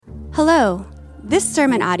Hello. This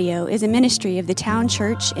sermon audio is a ministry of the Town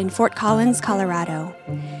Church in Fort Collins, Colorado.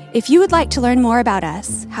 If you would like to learn more about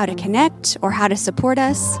us, how to connect, or how to support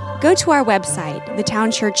us, go to our website,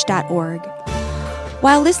 thetownchurch.org.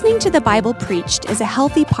 While listening to the Bible preached is a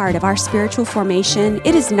healthy part of our spiritual formation,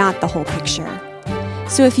 it is not the whole picture.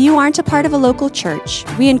 So if you aren't a part of a local church,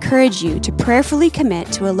 we encourage you to prayerfully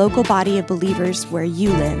commit to a local body of believers where you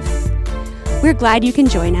live. We're glad you can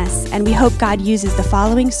join us, and we hope God uses the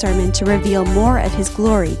following sermon to reveal more of His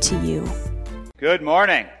glory to you. Good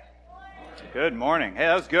morning. Good morning. Hey,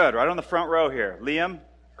 that was good. Right on the front row here. Liam,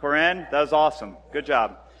 Corinne, that was awesome. Good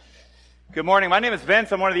job. Good morning. My name is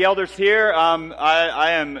Vince. I'm one of the elders here.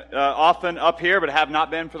 I am often up here, but have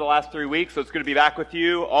not been for the last 3 weeks, so it's good to be back with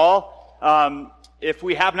you all. If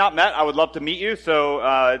we have not met, I would love to meet you,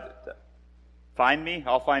 so find me.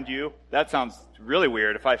 I'll find you. That sounds really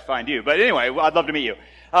weird if I find you. But anyway, I'd love to meet you.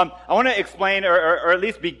 I want to explain, or at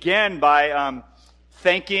least begin by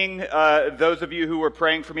thanking those of you who were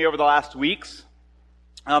praying for me over the last weeks.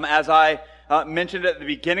 As I mentioned at the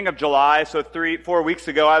beginning of July, so 4 weeks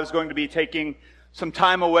ago, I was going to be taking some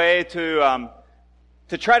time away to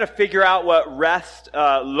try to figure out what rest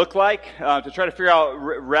looked like, to try to figure out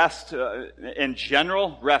rest in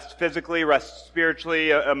general, rest physically, rest spiritually,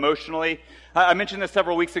 emotionally. I mentioned this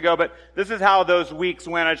several weeks ago, but this is how those weeks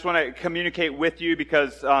went. I just want to communicate with you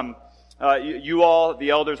because you all, the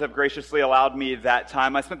elders, have graciously allowed me that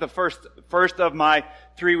time. I spent the first of my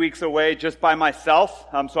 3 weeks away just by myself.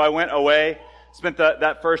 So I went away, spent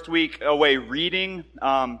that first week away reading,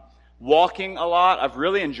 walking a lot. I've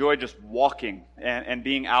really enjoyed just walking and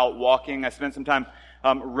being out walking. I spent some time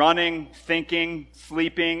running, thinking,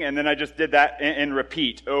 sleeping, and then I just did that in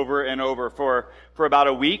repeat over and over for about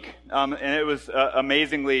a week, and it was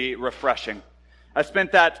amazingly refreshing. I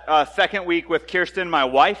spent that second week with Kirsten, my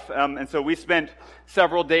wife, and so we spent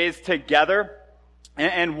several days together.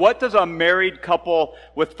 And what does a married couple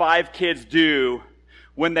with 5 kids do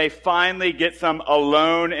when they finally get some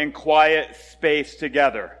alone and quiet space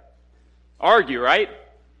together? Argue, right?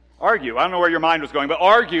 Argue. I don't know where your mind was going, but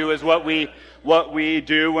argue is what we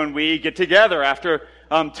do when we get together after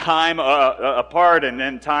time apart and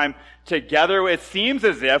then time together. It seems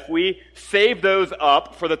as if we save those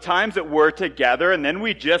up for the times that we're together, and then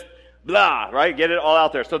we just blah, right? Get it all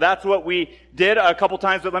out there. So that's what we did a couple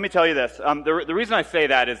times, but let me tell you this. The reason I say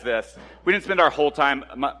that is this. We didn't spend our whole time,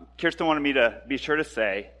 Kirsten wanted me to be sure to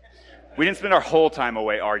say, we didn't spend our whole time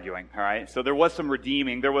away arguing, all right? So there was a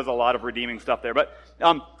lot of redeeming stuff there. But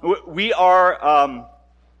we are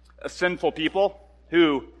sinful people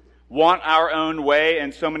who want our own way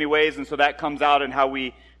in so many ways, and so that comes out in how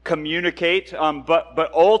we communicate.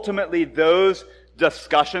 But ultimately, those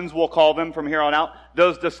discussions, we'll call them from here on out,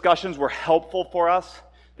 those discussions were helpful for us.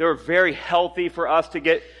 They were very healthy for us to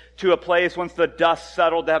get to a place, once the dust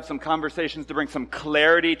settled, to have some conversations to bring some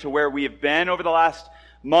clarity to where we have been over the last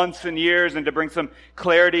months and years, and to bring some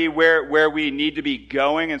clarity where we need to be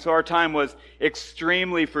going. And so our time was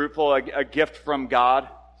extremely fruitful, a gift from God.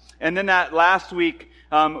 And then that last week,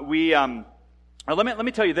 let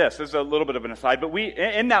me tell you this. This is a little bit of an aside, but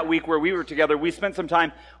in that week where we were together, we spent some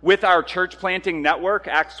time with our church planting network.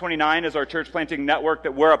 Acts 29 is our church planting network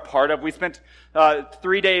that we're a part of. We spent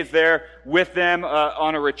 3 days there with them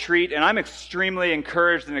on a retreat, and I'm extremely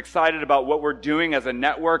encouraged and excited about what we're doing as a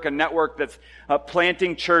network that's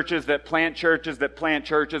planting churches that plant churches that plant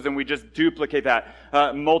churches, and we just duplicate that,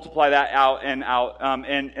 multiply that out and out.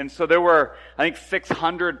 And so there were, I think,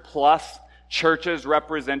 600 plus churches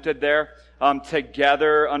represented there.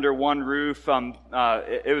 Together under one roof.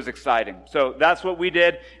 It was exciting. So that's what we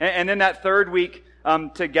did. And then that third week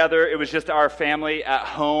together, it was just our family at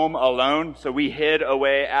home alone. So we hid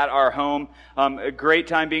away at our home. A great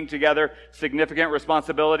time being together. Significant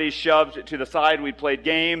responsibilities shoved to the side. We played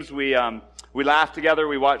games. We laughed together.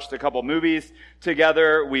 We watched a couple movies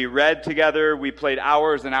together. We read together. We played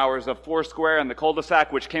hours and hours of Foursquare in the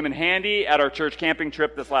cul-de-sac, which came in handy at our church camping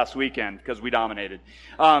trip this last weekend because we dominated.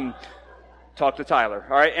 Talk to Tyler,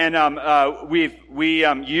 all right? And we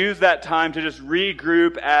used that time to just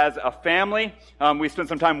regroup as a family. We spent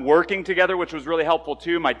some time working together, which was really helpful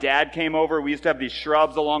too. My dad came over. We used to have these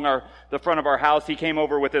shrubs along the front of our house. He came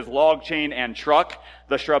over with his log chain and truck.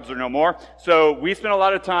 The shrubs are no more. So we spent a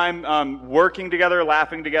lot of time working together,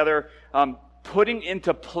 laughing together, putting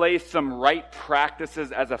into place some right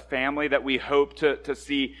practices as a family that we hope to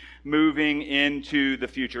see moving into the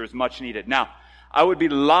future is much needed. Now, I would be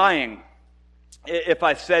lying if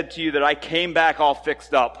I said to you that I came back all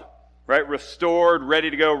fixed up, right? Restored, ready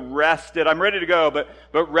to go, rested. I'm ready to go, but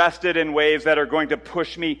rested in ways that are going to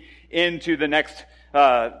push me into the next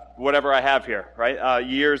whatever I have here, right?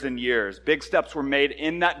 Years and years. Big steps were made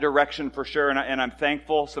in that direction for sure, and I'm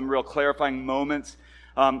thankful. Some real clarifying moments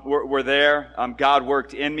were there. God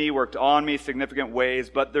worked in me, worked on me, significant ways,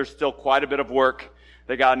 but there's still quite a bit of work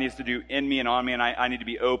that God needs to do in me and on me, and I need to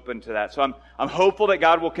be open to that. So I'm hopeful that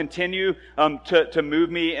God will continue to move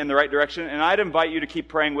me in the right direction, and I'd invite you to keep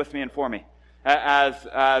praying with me and for me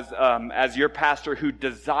as your pastor who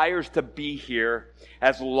desires to be here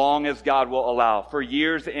as long as God will allow. For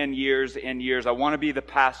years and years and years, I want to be the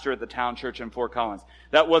pastor at the Town Church in Fort Collins.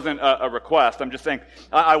 That wasn't a request. I'm just saying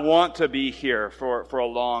I want to be here for a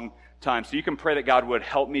long time. So you can pray that God would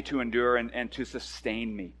help me to endure and to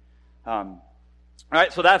sustain me. All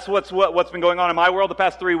right, so that's what's been going on in my world the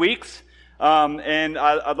past 3 weeks, and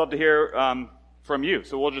I'd love to hear from you.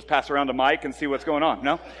 So we'll just pass around to Mike and see what's going on.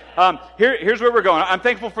 No, here's where we're going. I'm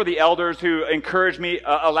thankful for the elders who encouraged me,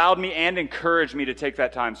 allowed me, and encouraged me to take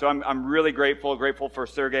that time. So I'm really grateful for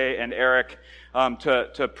Sergey and Eric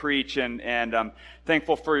to preach, and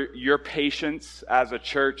thankful for your patience as a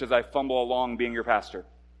church as I fumble along being your pastor.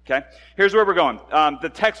 Okay, here's where we're going.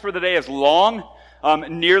 The text for the day is long.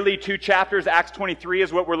 Nearly 2 chapters. Acts 23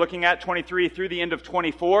 is what we're looking at, 23 through the end of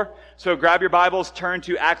 24. So grab your Bibles, turn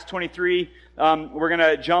to Acts 23. We're going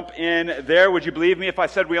to jump in there. Would you believe me if I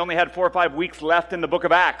said we only had 4 or 5 weeks left in the book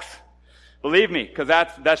of Acts? Believe me, because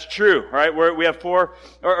that's true, right? We have 4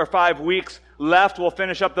 or 5 weeks left. We'll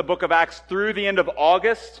finish up the book of Acts through the end of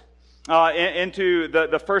August. Into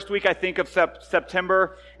the first week, I think, of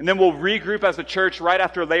September. And then we'll regroup as a church right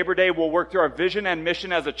after Labor Day. We'll work through our vision and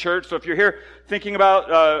mission as a church. So if you're here thinking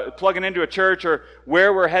about plugging into a church or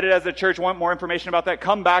where we're headed as a church, want more information about that,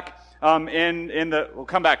 come back we'll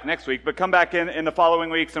come back next week, but come back in the following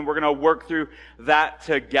weeks, and we're going to work through that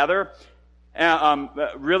together.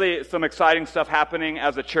 Really some exciting stuff happening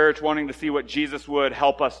as a church, wanting to see what Jesus would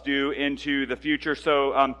help us do into the future.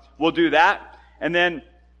 So we'll do that. And then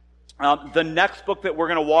the next book that we're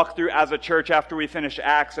going to walk through as a church after we finish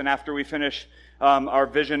Acts and after we finish our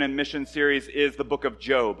vision and mission series is the book of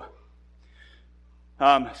Job.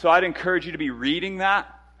 So I'd encourage you to be reading that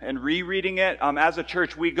and rereading it. As a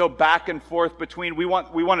church, we go back and forth between, we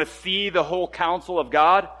want to see the whole counsel of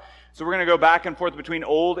God. So we're going to go back and forth between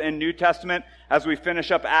Old and New Testament. As we finish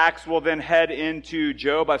up Acts, we'll then head into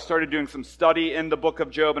Job. I've started doing some study in the book of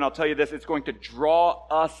Job, and I'll tell you this, it's going to draw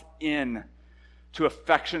us in to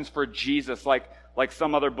affections for Jesus like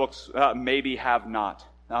some other books maybe have not.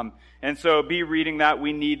 And so be reading that.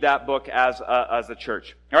 We need that book as a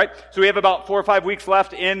church. All right? So we have about 4 or 5 weeks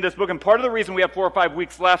left in this book. And part of the reason we have 4 or 5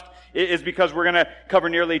 weeks left is because we're going to cover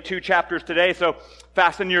nearly 2 chapters today. So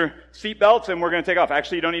fasten your seatbelts and we're going to take off.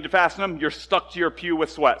 Actually, you don't need to fasten them. You're stuck to your pew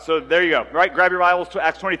with sweat. So there you go. All right? Grab your Bibles to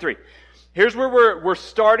Acts 23. Here's where we're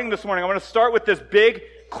starting this morning. I want to start with this big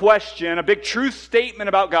question, a big true statement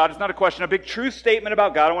about God. It's not a question, a big true statement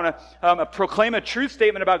about God. I want to proclaim a true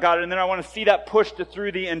statement about God, and then I want to see that pushed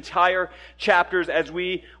through the entire chapters as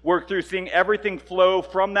we work through seeing everything flow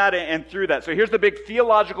from that and through that. So here's the big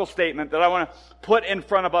theological statement that I want to put in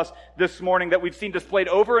front of us this morning that we've seen displayed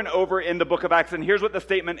over and over in the book of Acts. And here's what the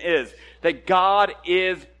statement is: that God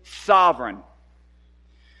is sovereign.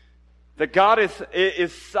 That God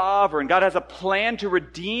is sovereign. God has a plan to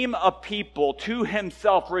redeem a people to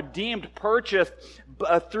himself, redeemed, purchased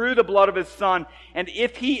through the blood of his Son. And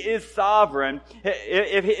if he is sovereign,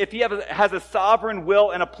 if he has a sovereign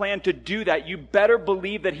will and a plan to do that, you better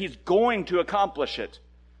believe that he's going to accomplish it.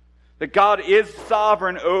 That God is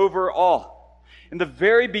sovereign over all. In the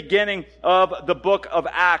very beginning of the book of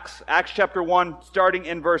Acts, Acts chapter 1, starting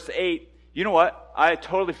in verse 8, you know what? I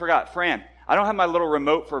totally forgot. Fran, I don't have my little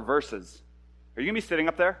remote for verses. Are you going to be sitting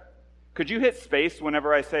up there? Could you hit space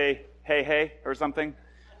whenever I say, hey, or something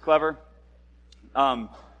clever?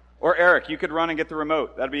 Or Eric, you could run and get the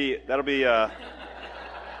remote. That'll be,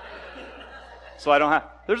 so I don't have,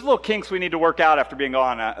 there's little kinks we need to work out after being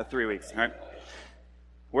gone 3 weeks, all right?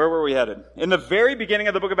 Where were we headed? In the very beginning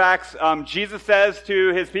of the book of Acts, Jesus says to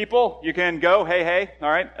his people, you can go, hey, all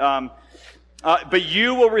right? But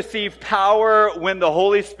you will receive power when the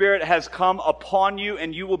Holy Spirit has come upon you,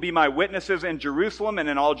 and you will be my witnesses in Jerusalem and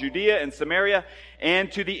in all Judea and Samaria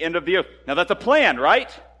and to the end of the earth. Now that's a plan, right?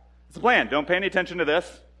 It's a plan. Don't pay any attention to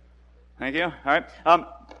this. Thank you. All right.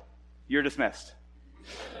 You're dismissed.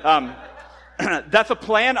 That's a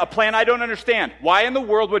plan I don't understand. Why in the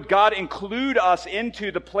world would God include us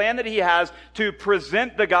into the plan that he has to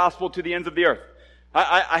present the gospel to the ends of the earth?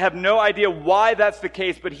 I have no idea why that's the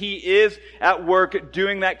case, but he is at work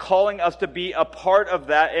doing that, calling us to be a part of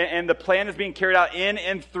that, and the plan is being carried out in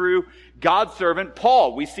and through God's servant,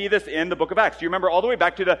 Paul. We see this in the book of Acts. Do you remember all the way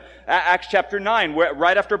back to the Acts chapter 9, where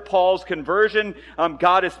right after Paul's conversion,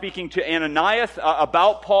 God is speaking to Ananias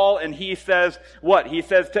about Paul, and he says what? He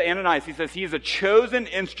says to Ananias, he says, he is a chosen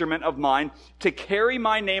instrument of mine to carry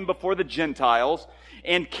my name before the Gentiles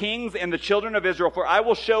and kings and the children of Israel, for I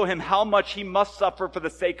will show him how much he must suffer for the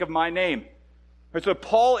sake of my name. So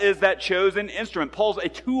Paul is that chosen instrument. Paul's a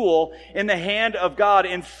tool in the hand of God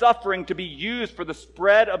in suffering to be used for the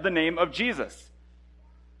spread of the name of Jesus.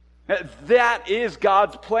 That is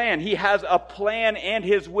God's plan. He has a plan and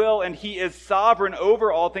his will, and he is sovereign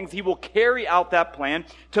over all things. He will carry out that plan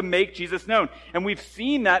to make Jesus known. And we've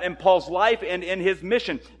seen that in Paul's life and in his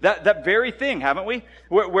mission. That very thing, haven't we?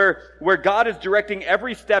 Where God is directing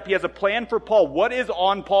every step. He has a plan for Paul. What is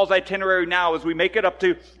on Paul's itinerary now as we make it up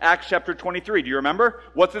to Acts chapter 23? Do you remember?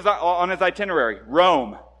 What's on his itinerary?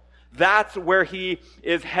 Rome. That's where he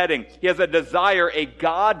is heading. He has a desire, a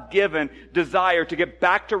God-given desire to get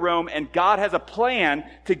back to Rome, and God has a plan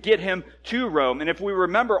to get him to Rome. And if we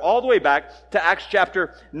remember all the way back to Acts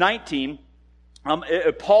chapter 19,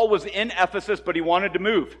 Paul was in Ephesus, but he wanted to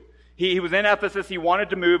move. He was in Ephesus, he wanted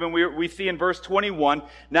to move, and we see in verse 21,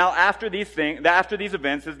 now after these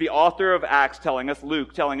events, is the author of Acts telling us,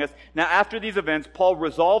 Luke telling us, now after these events, Paul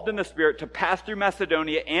resolved in the Spirit to pass through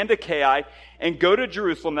Macedonia and Achaia and go to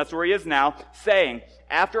Jerusalem, that's where he is now, saying,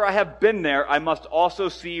 after I have been there, I must also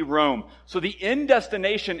see Rome. So the end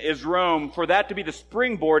destination is Rome, for that to be the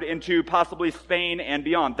springboard into possibly Spain and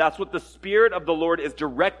beyond. That's what the Spirit of the Lord is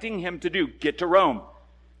directing him to do, get to Rome.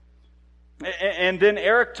 And then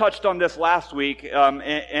Eric touched on this last week,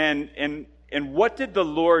 and what did the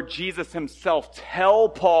Lord Jesus himself tell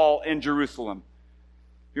Paul in Jerusalem?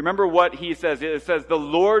 You remember what he says? It says, the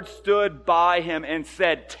Lord stood by him and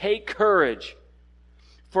said, take courage,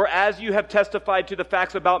 for as you have testified to the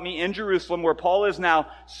facts about me in Jerusalem, where Paul is now,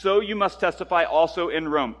 so you must testify also in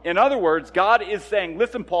Rome. In other words, God is saying,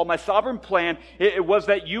 listen, Paul, my sovereign plan, it was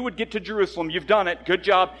that you would get to Jerusalem. You've done it. Good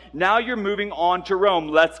job. Now you're moving on to Rome.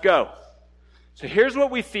 Let's go. So here's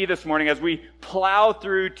what we see this morning as we plow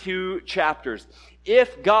through 2 chapters.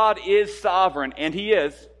 If God is sovereign, and he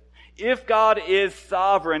is, if God is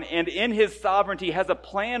sovereign and in his sovereignty has a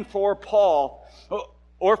plan for Paul,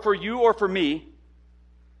 or for you or for me,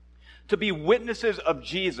 to be witnesses of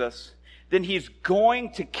Jesus, then he's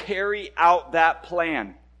going to carry out that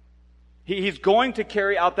plan. He's going to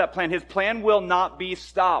carry out that plan. His plan will not be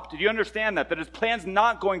stopped. Did you understand that? That his plan's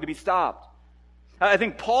not going to be stopped. I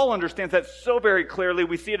think Paul understands that so very clearly.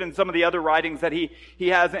 We see it in some of the other writings that he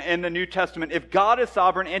has in the New Testament. If God is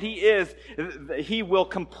sovereign, and he is, he will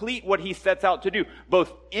complete what he sets out to do,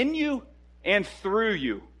 both in you and through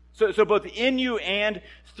you. So both in you and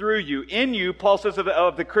through you. In you, Paul says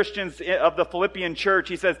of the Christians of the Philippian church,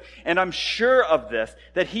 he says, and I'm sure of this,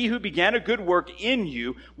 that he who began a good work in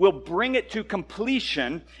you will bring it to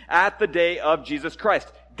completion at the day of Jesus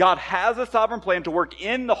Christ. God has a sovereign plan to work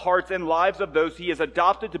in the hearts and lives of those he has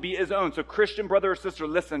adopted to be his own. So Christian brother or sister,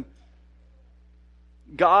 listen.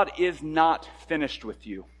 God is not finished with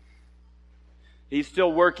you. He's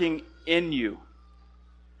still working in you.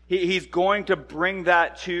 He's going to bring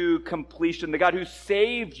that to completion. The God who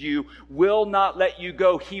saved you will not let you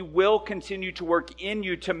go. He will continue to work in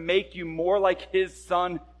you to make you more like his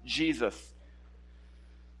son, Jesus.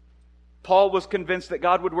 Paul was convinced that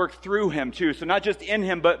God would work through him too. So not just in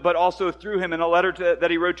him, but also through him. In a letter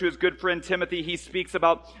that he wrote to his good friend Timothy, he speaks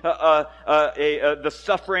about the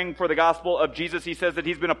suffering for the gospel of Jesus. He says that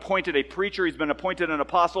he's been appointed a preacher, he's been appointed an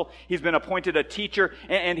apostle, he's been appointed a teacher,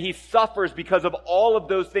 and he suffers because of all of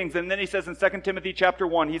those things. And then he says in 2 Timothy chapter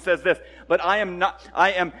 1, he says this, but I am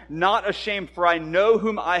not ashamed, for I know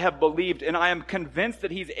whom I have believed, and I am convinced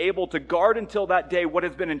that he's able to guard until that day what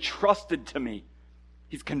has been entrusted to me.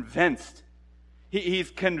 He's convinced.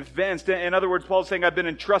 He's convinced. In other words, Paul's saying, I've been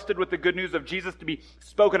entrusted with the good news of Jesus to be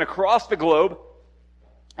spoken across the globe.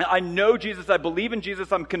 I know Jesus. I believe in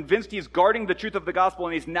Jesus. I'm convinced he's guarding the truth of the gospel,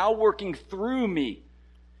 and he's now working through me.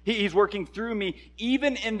 He's working through me,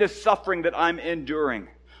 even in this suffering that I'm enduring.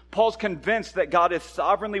 Paul's convinced that God is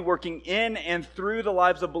sovereignly working in and through the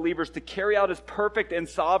lives of believers to carry out his perfect and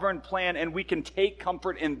sovereign plan, and we can take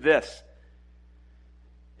comfort in this.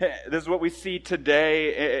 This is what we see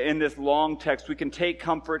today in this long text. We can take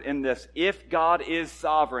comfort in this. If God is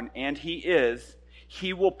sovereign, and he is,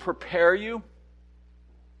 he will prepare you.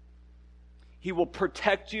 He will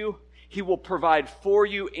protect you. He will provide for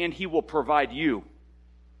you, and he will provide you.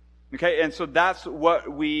 Okay, and so that's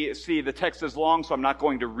what we see. The text is long, so I'm not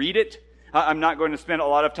going to read it. I'm not going to spend a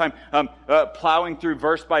lot of time plowing through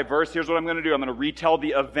verse by verse. Here's what I'm going to do. I'm going to retell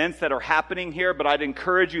the events that are happening here, but I'd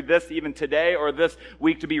encourage you this even today or this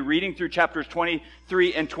week to be reading through chapters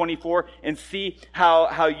 23 and 24 and see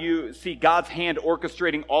how you see God's hand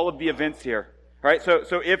orchestrating all of the events here. All right,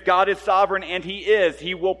 so if God is sovereign, and He is,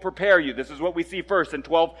 He will prepare you. This is what we see first in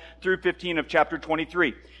 12 through 15 of chapter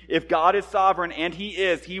 23. If God is sovereign, and He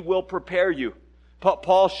is, He will prepare you.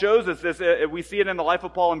 Paul shows us this. We see it in the life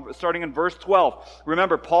of Paul starting in verse 12.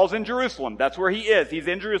 Remember, Paul's in Jerusalem. That's where he is. He's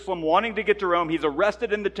in Jerusalem wanting to get to Rome. He's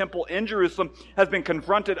arrested in the temple in Jerusalem, has been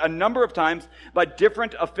confronted a number of times by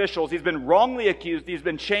different officials. He's been wrongly accused. He's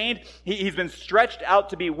been chained. He's been stretched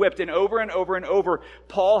out to be whipped. And over and over and over,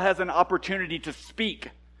 Paul has an opportunity to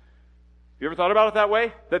speak. You ever thought about it that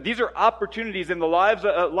way? That these are opportunities in the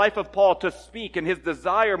life of Paul to speak, and his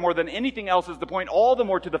desire more than anything else is to point all the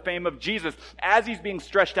more to the fame of Jesus as he's being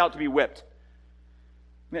stretched out to be whipped.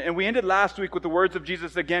 And we ended last week with the words of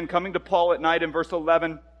Jesus again coming to Paul at night in verse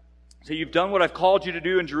 11. So you've done what I've called you to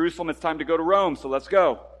do in Jerusalem. It's time to go to Rome, so let's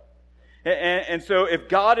go. And so if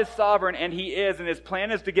God is sovereign, and He is, and His plan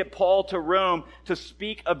is to get Paul to Rome to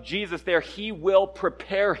speak of Jesus there, He will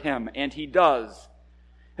prepare him, and He does.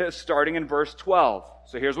 Starting in verse 12.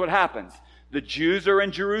 So here's what happens. The Jews are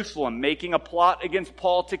in Jerusalem making a plot against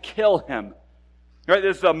Paul to kill him. Right?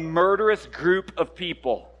 This is a murderous group of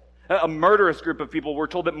people. A murderous group of people. We're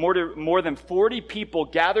told that more than 40 people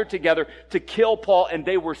gathered together to kill Paul, and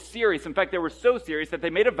they were serious. In fact, they were so serious that they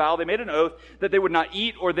made a vow, they made an oath that they would not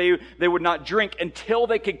eat or they would not drink until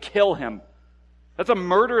they could kill him. That's a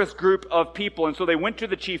murderous group of people. And so they went to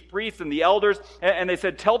the chief priests and the elders, and they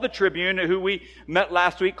said, tell the tribune, who we met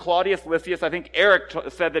last week, Claudius Lysias. I think Eric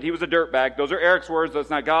said that he was a dirtbag. Those are Eric's words. That's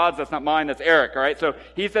not God's. That's not mine. That's Eric. All right. So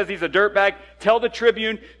he says he's a dirtbag. Tell the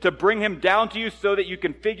tribune to bring him down to you so that you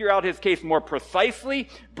can figure out his case more precisely.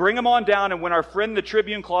 Bring him on down. And when our friend, the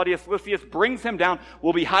tribune, Claudius Lysias, brings him down,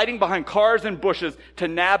 we'll be hiding behind cars and bushes to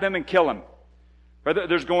nab him and kill him. Right?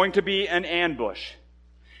 There's going to be an ambush.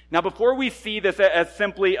 Now, before we see this as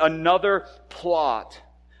simply another plot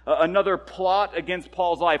against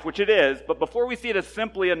Paul's life, which it is, but before we see it as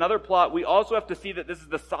simply another plot, we also have to see that this is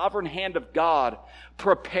the sovereign hand of God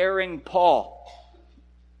preparing Paul.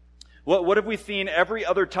 What have we seen every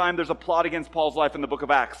other time there's a plot against Paul's life in the book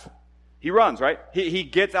of Acts? He runs, right? He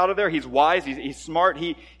gets out of there. He's wise. He's smart.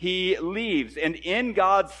 He leaves. And in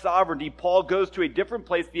God's sovereignty, Paul goes to a different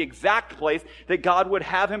place, the exact place that God would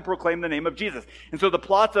have him proclaim the name of Jesus. And so the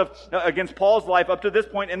plots against Paul's life up to this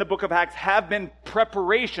point in the book of Acts have been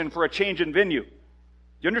preparation for a change in venue. Do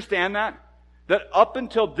you understand that? That up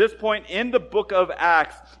until this point in the book of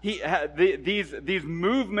Acts, these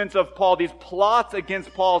movements of Paul, these plots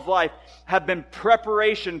against Paul's life, have been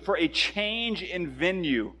preparation for a change in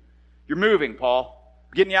venue. You're moving, Paul.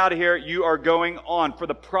 I'm getting you out of here. You are going on for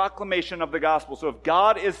the proclamation of the gospel. So if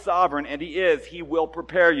God is sovereign, and He is, He will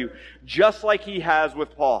prepare you, just like He has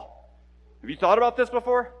with Paul. Have you thought about this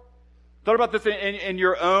before? Thought about this in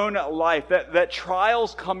your own life, that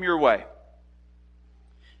trials come your way,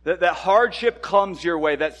 that hardship comes your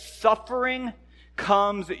way, that suffering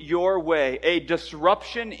comes your way, a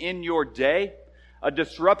disruption in your day, a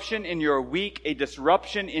disruption in your week, a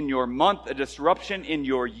disruption in your month, a disruption in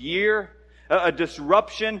your year, a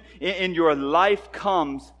disruption in your life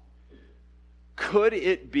comes. Could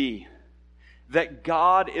it be that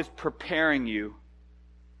God is preparing you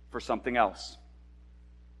for something else?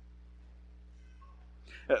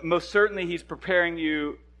 Most certainly He's preparing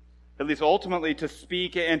you, at least ultimately, to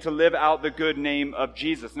speak and to live out the good name of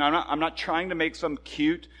Jesus. Now, I'm not trying to make some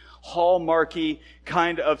cute, hallmarky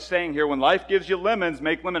kind of saying here, when life gives you lemons,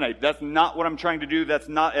 make lemonade. That's not what I'm trying to do. That's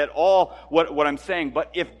not at all what I'm saying.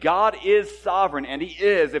 But if God is sovereign, and He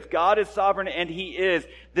is, if God is sovereign and He is,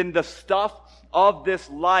 then the stuff of this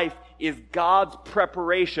life is God's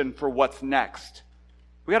preparation for what's next.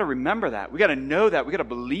 We got to remember that. We got to know that. We got to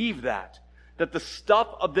believe that the stuff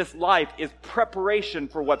of this life is preparation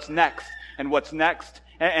for what's next, and what's next,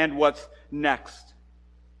 and what's next.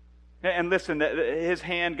 And listen, His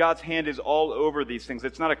hand, God's hand, is all over these things.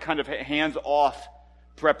 It's not a kind of hands-off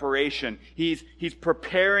preparation. He's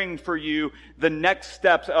preparing for you the next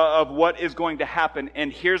steps of what is going to happen.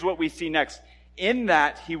 And here's what we see next. In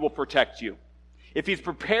that, He will protect you. If He's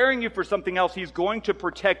preparing you for something else, He's going to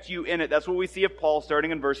protect you in it. That's what we see of Paul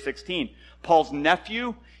starting in verse 16. Paul's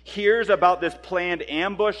nephew hears about this planned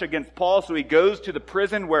ambush against Paul, so he goes to the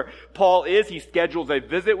prison where Paul is. He schedules a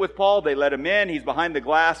visit with Paul. They let him in. He's behind the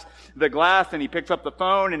glass, and he picks up the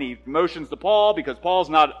phone, and he motions to Paul because Paul's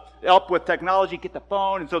not up with technology. Get the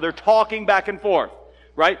phone. And so they're talking back and forth.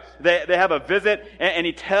 right? They have a visit, and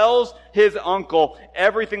he tells his uncle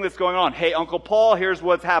everything that's going on. Hey, Uncle Paul, here's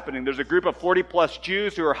what's happening. There's a group of 40 plus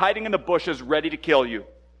Jews who are hiding in the bushes ready to kill you.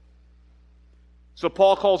 So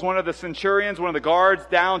Paul calls one of the centurions, one of the guards,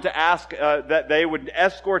 down to ask that they would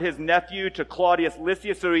escort his nephew to Claudius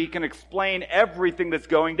Lysias so he can explain everything that's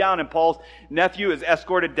going down. And Paul's nephew is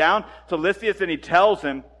escorted down to Lysias, and he tells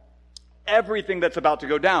him everything that's about to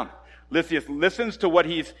go down. Lysias listens to what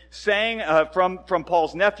he's saying from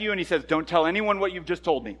Paul's nephew, and he says, don't tell anyone what you've just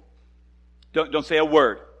told me. Don't say a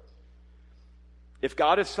word. If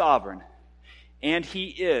God is sovereign, and he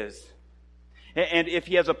is, and if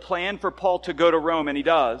he has a plan for Paul to go to Rome, and he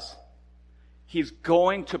does, he's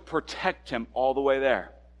going to protect him all the way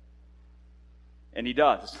there. And he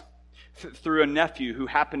does, through a nephew who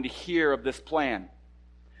happened to hear of this plan.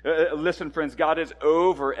 Listen, friends, God is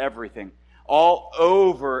over everything. All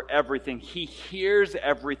over everything. He hears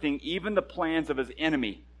everything, even the plans of his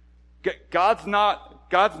enemy. God's not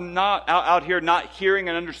out here not hearing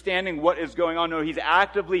and understanding what is going on. No, he's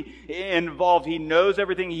actively involved. He knows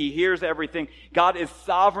everything. He hears everything. God is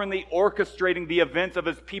sovereignly orchestrating the events of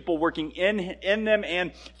his people, working in them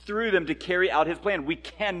and through them to carry out his plan. We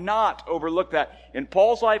cannot overlook that in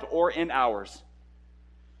Paul's life or in ours.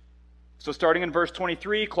 So starting in verse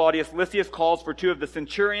 23, Claudius Lysias calls for two of the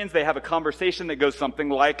centurions. They have a conversation that goes something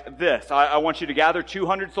like this. I want you to gather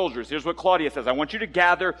 200 soldiers. Here's what Claudius says. I want you to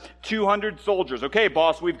gather 200 soldiers. Okay,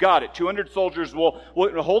 boss, we've got it. 200 soldiers. Well,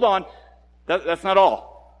 hold on. That's not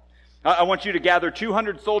all. I want you to gather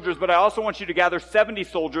 200 soldiers, but I also want you to gather 70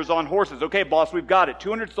 soldiers on horses. Okay, boss, we've got it.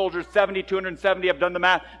 200 soldiers, 270. I've done the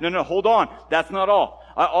math. No, hold on. That's not all.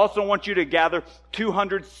 I also want you to gather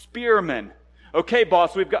 200 spearmen. Okay,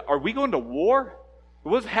 boss, are we going to war?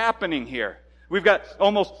 What's happening here? We've got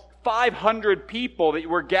almost 500 people that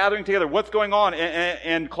we're gathering together. What's going on?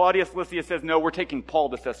 And Claudius Lysias says, no, we're taking Paul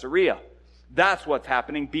to Caesarea. That's what's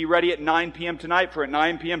happening. Be ready at 9 p.m. tonight, for at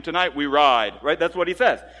 9 p.m. tonight we ride. Right? That's what he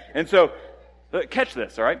says. And so, catch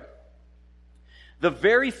this, all right? The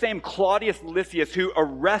very same Claudius Lysias who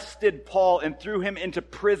arrested Paul and threw him into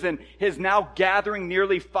prison is now gathering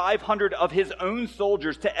nearly 500 of his own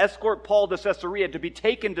soldiers to escort Paul to Caesarea to be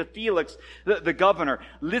taken to Felix, the governor.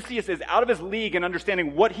 Lysias is out of his league in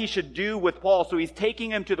understanding what he should do with Paul, so he's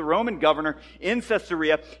taking him to the Roman governor in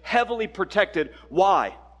Caesarea, heavily protected.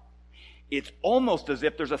 Why? It's almost as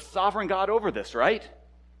if there's a sovereign God over this, right?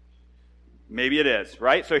 Maybe it is,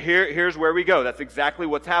 right? So here's where we go. That's exactly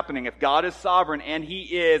what's happening. If God is sovereign, and he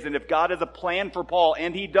is, and if God has a plan for Paul,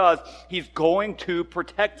 and he does, he's going to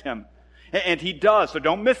protect him. And he does, so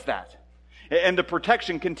don't miss that. And the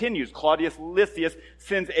protection continues. Claudius Lysias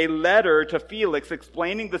sends a letter to Felix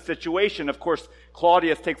explaining the situation. Of course,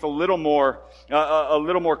 Claudius takes a little more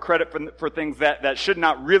credit for things that should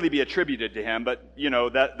not really be attributed to him. But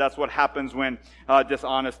that's what happens when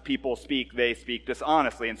dishonest people speak. They speak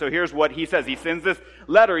dishonestly. And so here's what he says. He sends this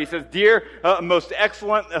letter. He says, "Dear most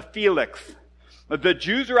excellent Felix, the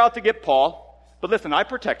Jews are out to get Paul, but listen, I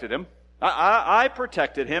protected him. I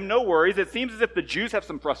protected him, no worries. It seems as if the Jews have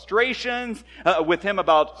some frustrations with him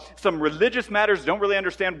about some religious matters, don't really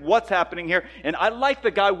understand what's happening here. And I like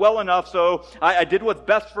the guy well enough, so I did what's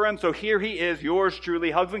best for him. So here he is, yours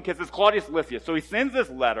truly, hugs and kisses, Claudius Lysias." So he sends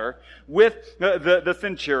this letter with the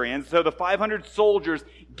centurions. So the 500 soldiers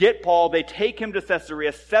get Paul. They take him to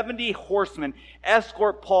Caesarea. 70 horsemen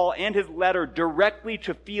escort Paul and his letter directly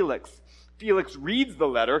to Felix. Felix reads the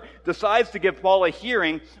letter, decides to give Paul a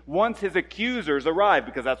hearing once his accusers arrive,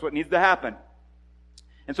 because that's what needs to happen.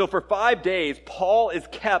 And so for 5 days, Paul is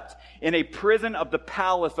kept in a prison of the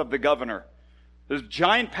palace of the governor. There's a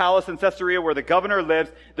giant palace in Caesarea where the governor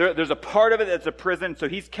lives. There's a part of it that's a prison, so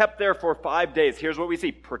he's kept there for 5 days. Here's what we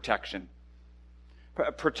see: protection.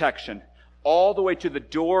 Protection. All the way to the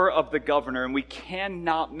door of the governor, and we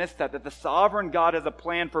cannot miss that the sovereign God has a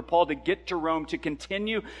plan for Paul to get to Rome, to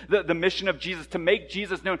continue the mission of Jesus, to make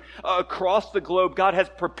Jesus known across the globe. God has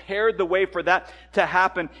prepared the way for that to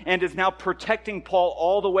happen and is now protecting Paul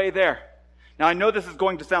all the way there. Now, I know this is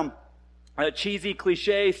going to sound cheesy,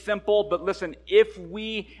 cliche, simple, but listen, if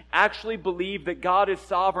we actually believe that God is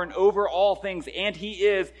sovereign over all things, and he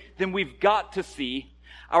is, then we've got to see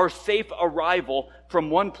our safe arrival from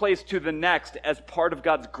one place to the next as part of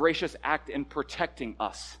God's gracious act in protecting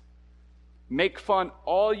us. Make fun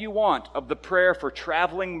all you want of the prayer for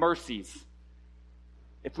traveling mercies.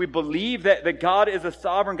 If we believe that God is a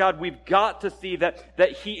sovereign God, we've got to see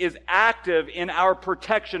that he is active in our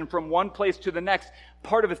protection from one place to the next.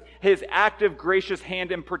 Part of his active, gracious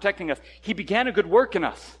hand in protecting us. He began a good work in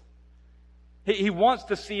us. He wants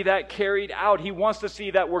to see that carried out. He wants to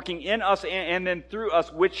see that working in us and then through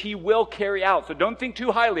us, which he will carry out. So don't think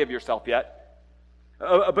too highly of yourself yet.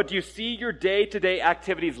 But do you see your day-to-day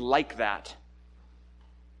activities like that?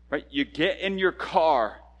 Right? You get in your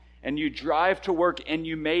car and you drive to work and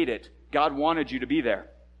you made it. God wanted you to be there.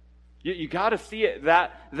 You got to see it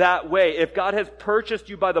that way. If God has purchased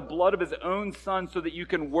you by the blood of his own Son so that you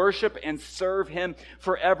can worship and serve him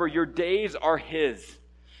forever, your days are his.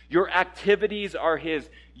 Your activities are his.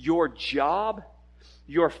 Your job,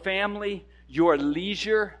 your family, your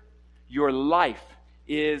leisure, your life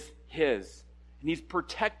is his. And he's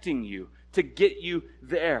protecting you to get you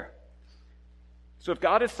there. So if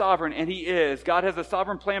God is sovereign, and he is, God has a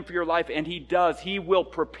sovereign plan for your life, and he does. He will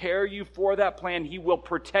prepare you for that plan. He will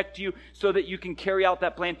protect you so that you can carry out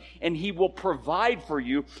that plan, and he will provide for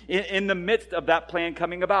you in the midst of that plan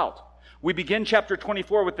coming about. We begin chapter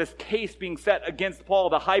 24 with this case being set against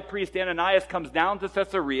Paul. The high priest Ananias comes down to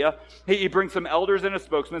Caesarea. He brings some elders and a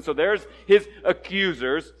spokesman. So there's his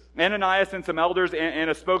accusers, Ananias and some elders and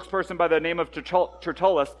a spokesperson by the name of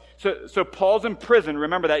Tertullus. So Paul's in prison.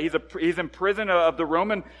 Remember that. He's in prison of the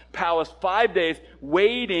Roman palace 5 days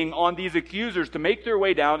waiting on these accusers to make their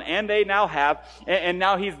way down, and they now have. And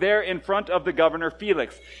now he's there in front of the governor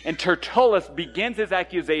Felix. And Tertullus begins his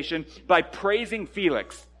accusation by praising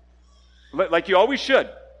Felix. Like you always should,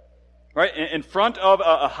 right? In front of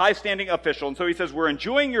a high-standing official. And so he says, we're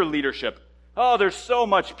enjoying your leadership. Oh, there's so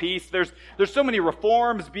much peace. There's so many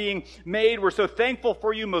reforms being made. We're so thankful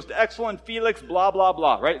for you, most excellent Felix, blah, blah,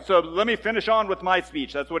 blah, right? So let me finish on with my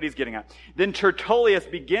speech. That's what he's getting at. Then Tertullus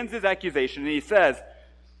begins his accusation, and he says,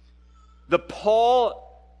 the Paul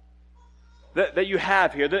that you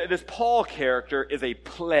have here, this Paul character is a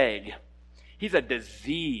plague. He's a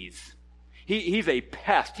disease. He's a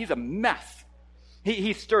pest. He's a mess.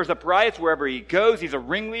 He stirs up riots wherever he goes. He's a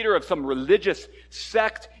ringleader of some religious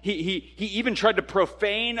sect. He even tried to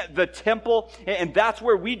profane the temple, and that's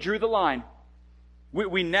where we drew the line.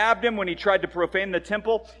 We nabbed him when he tried to profane the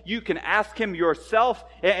temple. You can ask him yourself,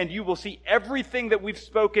 and you will see everything that we've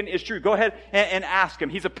spoken is true. Go ahead and ask him.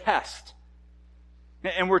 He's a pest.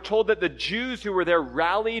 And we're told that the Jews who were there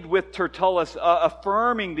rallied with Tertullus,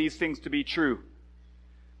 affirming these things to be true.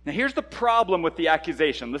 Now here's the problem with the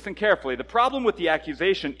accusation. Listen carefully. The problem with the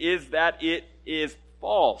accusation is that it is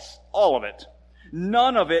false. All of it.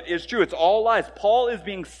 None of it is true. It's all lies. Paul is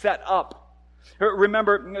being set up.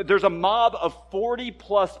 Remember, there's a mob of 40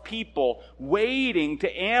 plus people waiting to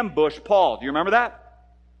ambush Paul. Do you remember that?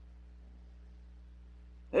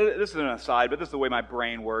 This is an aside, but this is the way my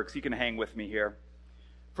brain works. You can hang with me here.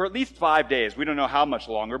 For at least 5 days, we don't know how much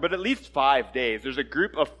longer, but at least 5 days, there's a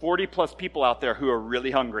group of 40 plus people out there who are really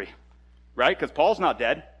hungry, right? Because Paul's not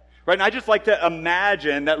dead, right? And I just like to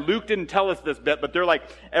imagine that Luke didn't tell us this bit, but they're like,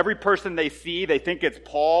 every person they see, they think it's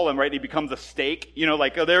Paul, and right, he becomes a steak,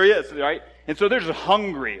 like, oh, there he is, right? And so they're just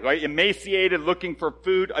hungry, right? Emaciated, looking for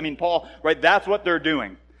food. I mean, Paul, right? That's what they're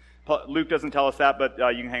doing. Luke doesn't tell us that, but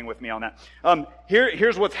you can hang with me on that.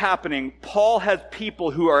 Here's what's happening. Paul has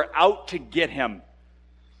people who are out to get him.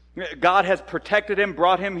 God has protected him,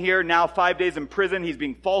 brought him here, now 5 days in prison. He's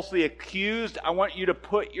being falsely accused. I want you to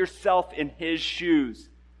put yourself in his shoes.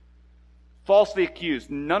 Falsely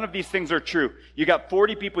accused. None of these things are true. You got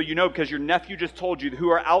 40 people you know because your nephew just told you who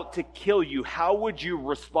are out to kill you. How would you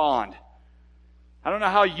respond? I don't know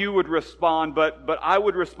how you would respond, but I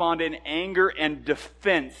would respond in anger and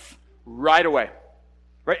defense right away.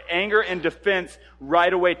 Right? Anger and defense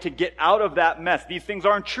right away to get out of that mess. These things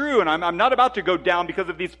aren't true, and I'm not about to go down because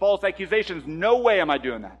of these false accusations. No way am I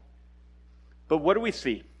doing that. But what do we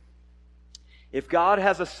see? If God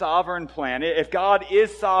has a sovereign plan, if God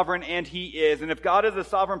is sovereign, and he is, and if God has a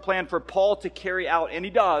sovereign plan for Paul to carry out, and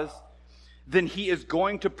he does, then he is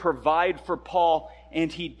going to provide for Paul,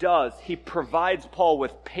 and he does. He provides Paul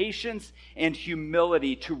with patience and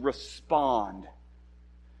humility to respond.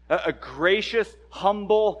 A gracious,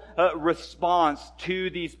 humble response to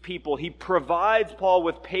these people. He provides Paul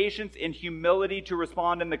with patience and humility to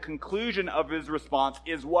respond, and the conclusion of his response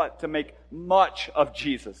is what? To make much of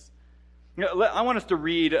Jesus. I want us to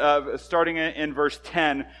read, starting in verse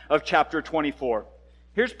 10 of chapter 24.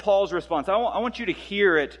 Here's Paul's response. I want you to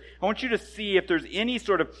hear it. I want you to see if there's any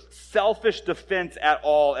sort of selfish defense at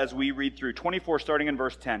all as we read through. 24, starting in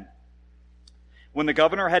verse 10. When the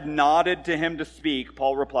governor had nodded to him to speak,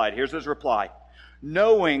 Paul replied. Here's his reply.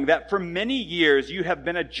 Knowing that for many years you have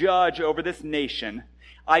been a judge over this nation,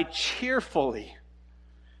 I cheerfully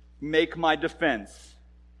make my defense.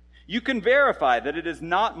 You can verify that it is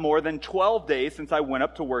not more than 12 days since I went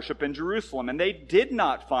up to worship in Jerusalem, and they did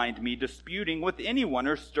not find me disputing with anyone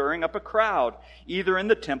or stirring up a crowd, either in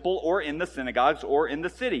the temple or in the synagogues or in the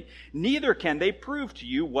city. Neither can they prove to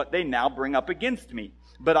you what they now bring up against me.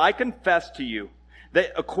 But I confess to you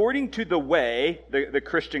that according to the way, the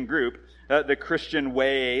Christian group, the Christian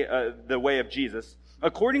way, the way of Jesus,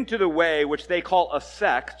 according to the way which they call a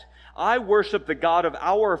sect, I worship the God of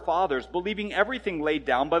our fathers, believing everything laid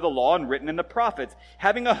down by the law and written in the prophets,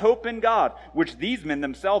 having a hope in God, which these men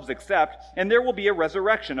themselves accept, and there will be a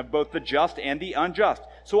resurrection of both the just and the unjust.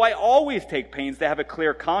 So I always take pains to have a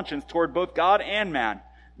clear conscience toward both God and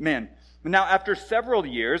men. Now, after several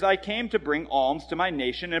years, I came to bring alms to my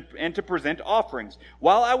nation and to present offerings.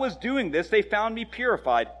 While I was doing this, they found me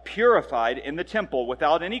purified in the temple,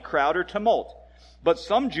 without any crowd or tumult. But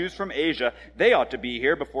some Jews from Asia, they ought to be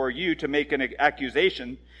here before you to make an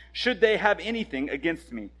accusation, should they have anything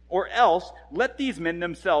against me. Or else, let these men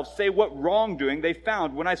themselves say what wrongdoing they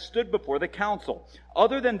found when I stood before the council,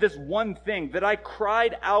 other than this one thing, that I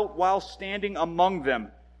cried out while standing among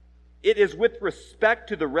them. It is with respect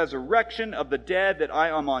to the resurrection of the dead that I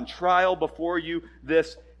am on trial before you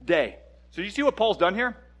this day. So you see what Paul's done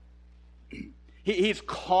here? He's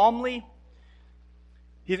calmly,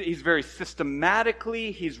 he's very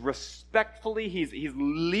systematically, he's respectfully, he's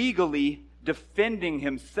legally defending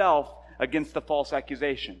himself against the false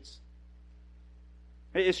accusations.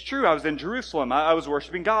 It's true, I was in Jerusalem. I was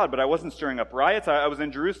worshiping God, but I wasn't stirring up riots. I was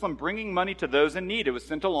in Jerusalem bringing money to those in need. It was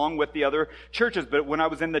sent along with the other churches. But when I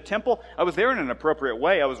was in the temple, I was there in an appropriate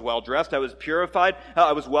way. I was well-dressed. I was purified.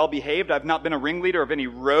 I was well-behaved. I've not been a ringleader of any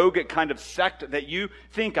rogue kind of sect that you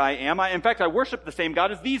think I am. In fact, I worship the same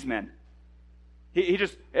God as these men. He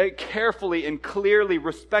just carefully and clearly,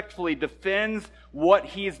 respectfully defends what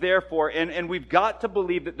he's there for. And we've got to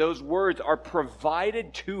believe that those words are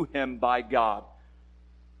provided to him by God.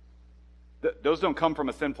 Those don't come from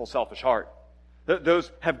a sinful, selfish heart.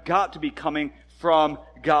 Those have got to be coming from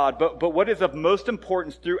God. But what is of most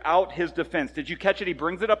importance throughout his defense? Did you catch it? He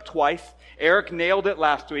brings it up twice. Eric nailed it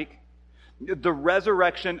last week. The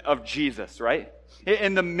resurrection of Jesus, right?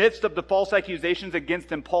 In the midst of the false accusations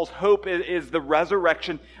against him, Paul's hope is the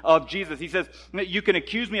resurrection of Jesus. He says, you can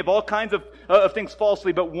accuse me of all kinds of things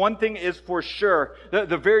falsely, but one thing is for sure.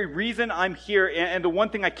 The very reason I'm here, and the one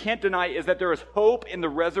thing I can't deny, is that there is hope in the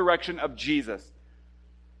resurrection of Jesus.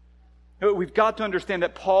 We've got to understand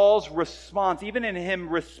that Paul's response, even in him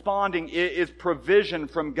responding, is provision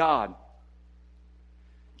from God.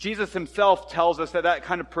 Jesus himself tells us that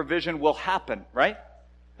kind of provision will happen, right?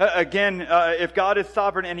 Again, if God is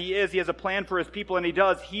sovereign, and he is, he has a plan for his people, and he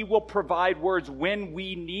does, he will provide words when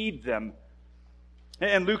we need them.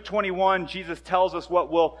 In Luke 21, Jesus tells us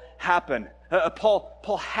what will happen.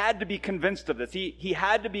 Paul had to be convinced of this. He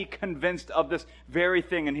had to be convinced of this very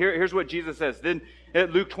thing. And here's what Jesus says. Then,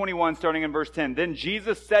 Luke 21, starting in verse 10, then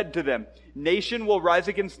Jesus said to them, nation will rise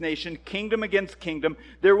against nation, kingdom against kingdom.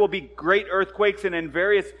 There will be great earthquakes, and in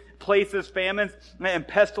various places, famines and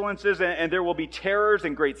pestilences, and there will be terrors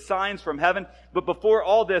and great signs from heaven. But before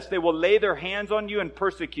all this, they will lay their hands on you and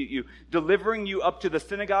persecute you, delivering you up to the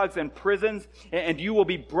synagogues and prisons, and you will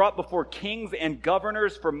be brought before kings and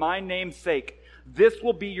governors for my name's sake. This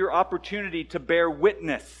will be your opportunity to bear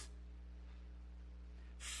witness.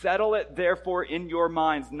 Settle it, therefore, in your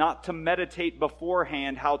minds, not to meditate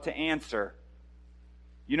beforehand how to answer.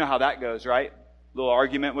 You know how that goes, right? Little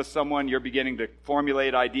argument with someone, you're beginning to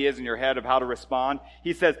formulate ideas in your head of how to respond.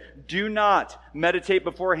 He says, do not meditate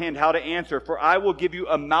beforehand how to answer, for I will give you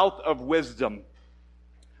a mouth of wisdom,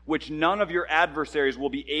 which none of your adversaries will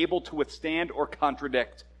be able to withstand or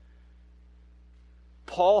contradict.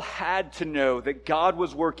 Paul had to know that God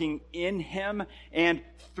was working in him and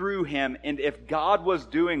through him, and if God was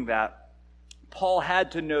doing that, Paul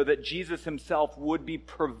had to know that Jesus himself would be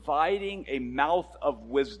providing a mouth of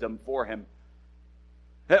wisdom for him.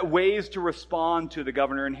 Ways to respond to the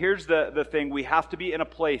governor. And here's the thing. We have to be in a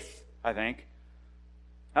place, I think.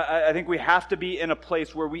 I think we have to be in a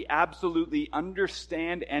place where we absolutely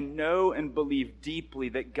understand and know and believe deeply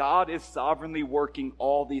that God is sovereignly working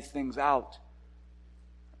all these things out.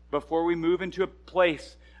 Before we move into a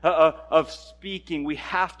place of speaking, we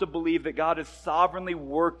have to believe that God is sovereignly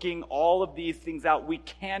working all of these things out. We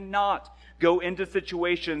cannot go into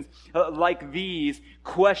situations like these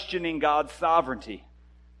questioning God's sovereignty.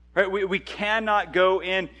 Right? We cannot go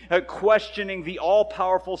in questioning the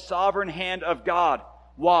all-powerful sovereign hand of God.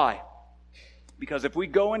 Why? Because if we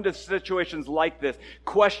go into situations like this,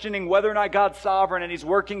 questioning whether or not God's sovereign and he's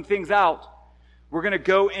working things out, we're going to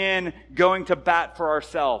go in going to bat for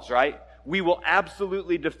ourselves, right? we will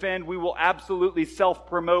absolutely defend, we will absolutely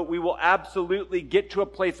self-promote, we will absolutely get to a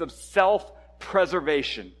place of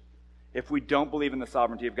self-preservation if we don't believe in the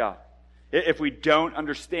sovereignty of God. If we don't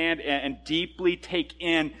understand and deeply take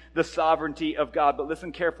in the sovereignty of God. But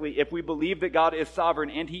listen carefully, if we believe that God is sovereign,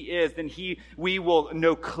 and He is, then we will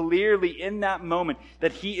know clearly in that moment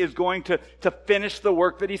that He is going to finish the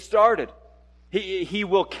work that He started. He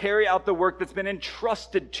will carry out the work that's been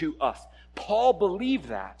entrusted to us. Paul believed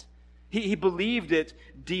that. He believed it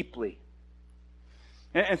deeply.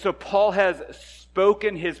 And so Paul has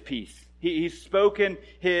spoken his peace. He's spoken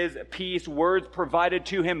his peace, words provided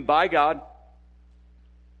to him by God,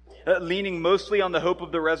 leaning mostly on the hope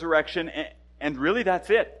of the resurrection, and really that's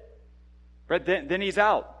it. Right? Then he's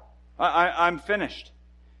out. I'm finished.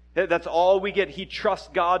 That's all we get. He trusts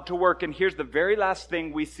God to work. And here's the very last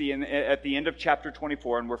thing we see at the end of chapter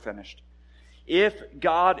 24, and we're finished. If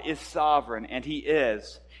God is sovereign, and He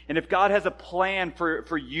is, and if God has a plan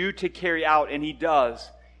for you to carry out, and He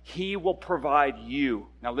does, He will provide you.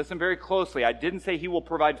 Now listen very closely. I didn't say He will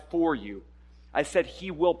provide for you. I said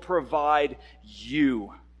He will provide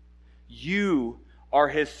you. You are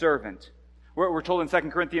His servant. We're told in 2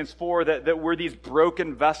 Corinthians 4 that we're these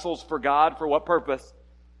broken vessels for God. For what purpose?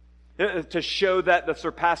 To show that the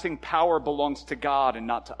surpassing power belongs to God and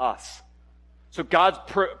not to us. So God's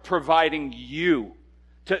providing you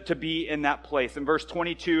to be in that place. In verse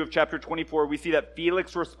 22 of chapter 24, we see that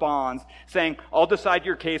Felix responds, saying, I'll decide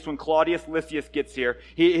your case when Claudius Lysias gets here.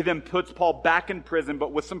 He then puts Paul back in prison,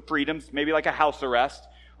 but with some freedoms, maybe like a house arrest.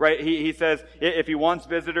 Right? He says, if he wants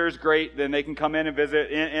visitors, great, then they can come in and visit,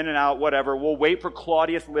 in and out, whatever. We'll wait for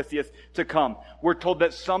Claudius Lysias to come. We're told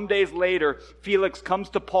that some days later, Felix comes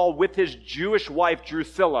to Paul with his Jewish wife,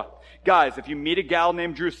 Drusilla. Guys, if you meet a gal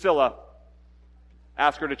named Drusilla,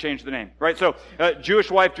 ask her to change the name, right? So, Jewish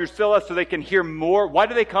wife Drusilla, so they can hear more. Why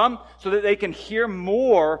do they come? So that they can hear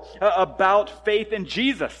more about faith in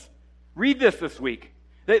Jesus. Read this week.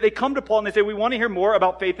 They come to Paul and they say, we want to hear more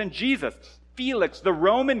about faith in Jesus. Felix, the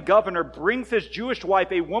Roman governor, brings his Jewish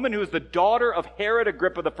wife, a woman who is the daughter of Herod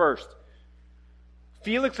Agrippa I.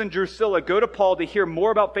 Felix and Drusilla go to Paul to hear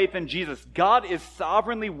more about faith in Jesus. God is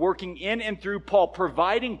sovereignly working in and through Paul,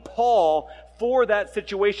 providing Paul for that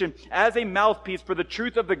situation as a mouthpiece for the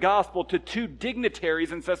truth of the gospel to two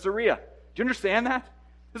dignitaries in Caesarea. Do you understand that?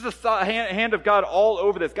 This is a hand of God all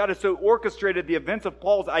over this. God has so orchestrated the events of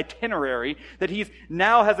Paul's itinerary that he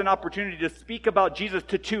now has an opportunity to speak about Jesus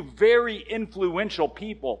to two very influential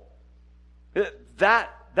people.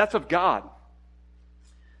 That's of God.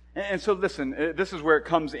 And so listen, this is where it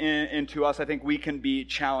comes into us. I think we can be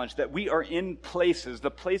challenged that we are in places,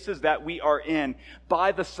 the places that we are in,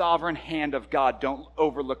 by the sovereign hand of God. Don't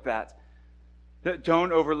overlook that.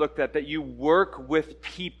 Don't overlook that you work with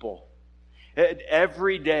people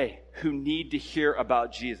every day who need to hear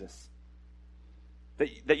about Jesus.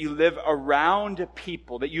 That you live around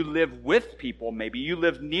people, that you live with people, maybe you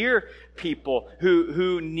live near people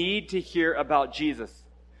who need to hear about Jesus.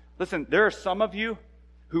 Listen, there are some of you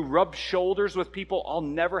who rub shoulders with people I'll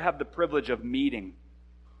never have the privilege of meeting.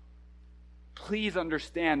 Please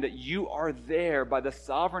understand that you are there by the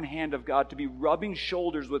sovereign hand of God to be rubbing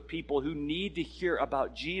shoulders with people who need to hear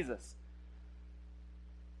about Jesus.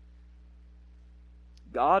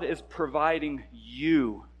 God is providing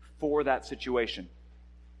you for that situation.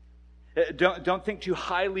 Don't think too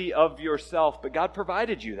highly of yourself, but God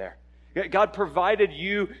provided you there. God provided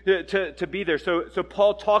you to be there. So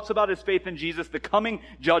Paul talks about his faith in Jesus, the coming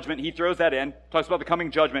judgment. He throws that in, talks about the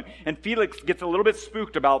coming judgment. And Felix gets a little bit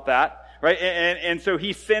spooked about that, right? And so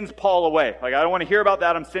he sends Paul away. Like, I don't want to hear about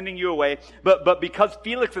that. I'm sending you away. But because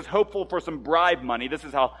Felix is hopeful for some bribe money, this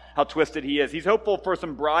is how twisted he is. He's hopeful for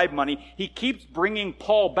some bribe money. He keeps bringing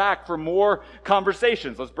Paul back for more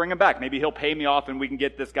conversations. Let's bring him back. Maybe he'll pay me off and we can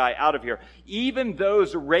get this guy out of here. Even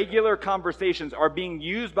those regular conversations are being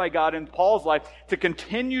used by God in Paul's life to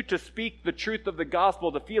continue to speak the truth of the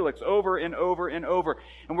gospel to Felix over and over and over.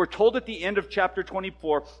 And we're told at the end of chapter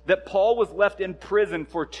 24 that Paul was left in prison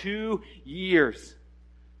for 2 years.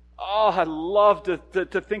 Oh, I love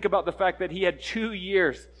to think about the fact that he had 2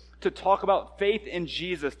 years to talk about faith in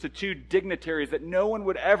Jesus to two dignitaries that no one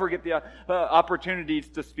would ever get the opportunities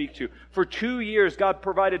to speak to. For 2 years, God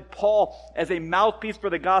provided Paul as a mouthpiece for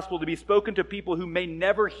the gospel to be spoken to people who may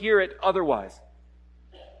never hear it otherwise.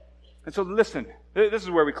 And so listen, this is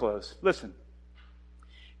where we close. Listen,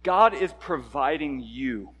 God is providing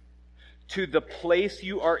you to the place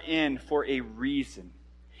you are in for a reason.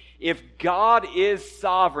 If God is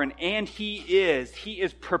sovereign, and He is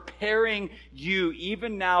preparing you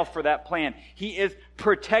even now for that plan. He is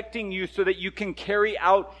protecting you so that you can carry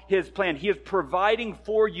out His plan. He is providing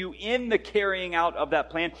for you in the carrying out of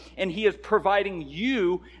that plan, and He is providing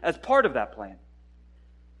you as part of that plan.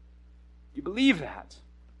 You believe that?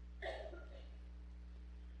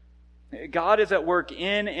 God is at work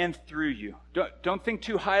in and through you. Don't think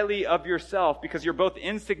too highly of yourself because you're both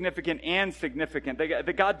insignificant and significant.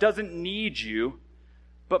 That God doesn't need you,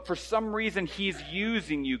 but for some reason He's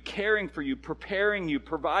using you, caring for you, preparing you,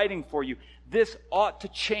 providing for you. This ought to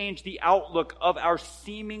change the outlook of our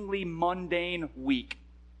seemingly mundane week.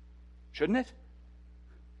 Shouldn't it?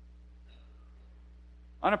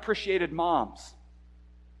 Unappreciated moms.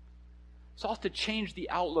 This ought to change the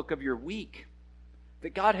outlook of your week.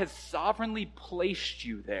 That God has sovereignly placed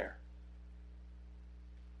you there.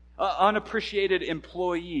 Unappreciated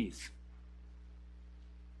employees.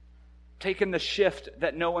 Taking the shift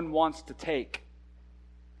that no one wants to take.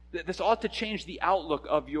 This ought to change the outlook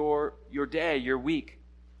of your day, your week.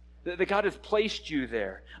 That God has placed you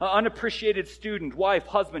there. Unappreciated student, wife,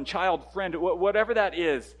 husband, child, friend, whatever that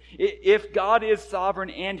is. If God is sovereign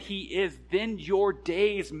and He is, then your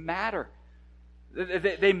days matter.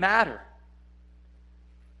 They matter.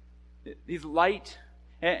 These light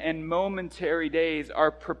and momentary days are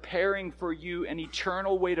preparing for you an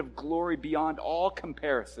eternal weight of glory beyond all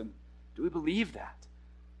comparison. Do we believe that?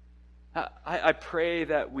 I pray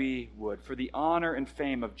that we would. For the honor and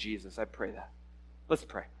fame of Jesus, I pray that. Let's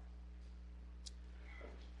pray.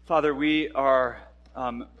 Father, we are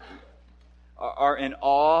in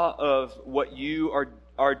awe of what you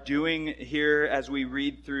are doing here as we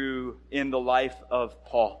read through in the life of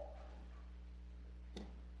Paul.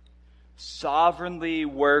 Sovereignly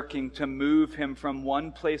working to move him from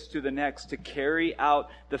one place to the next, to carry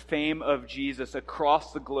out the fame of Jesus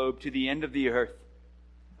across the globe to the end of the earth,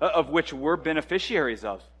 of which we're beneficiaries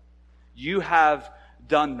of. You have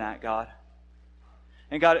done that, God.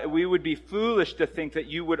 And God, we would be foolish to think that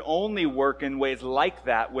you would only work in ways like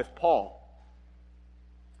that with Paul.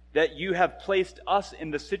 That you have placed us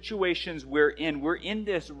in the situations we're in. We're in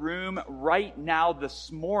this room right now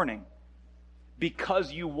this morning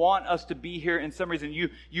because you want us to be here in some reason.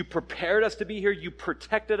 You prepared us to be here. You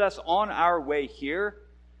protected us on our way here.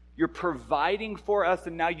 You're providing for us,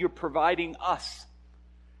 and now you're providing us.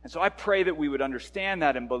 And so I pray that we would understand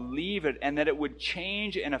that and believe it, and that it would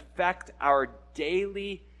change and affect our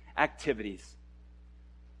daily activities.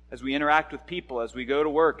 As we interact with people, as we go to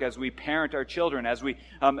work, as we parent our children, as we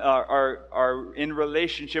are in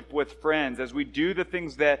relationship with friends, as we do the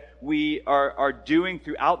things that we are doing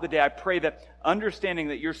throughout the day, I pray that understanding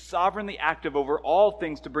that you're sovereignly active over all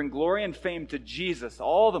things to bring glory and fame to Jesus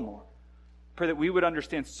all the more, pray that we would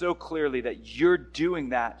understand so clearly that you're doing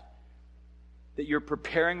that you're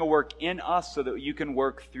preparing a work in us so that you can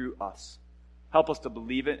work through us. Help us to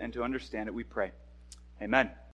believe it and to understand it, we pray. Amen.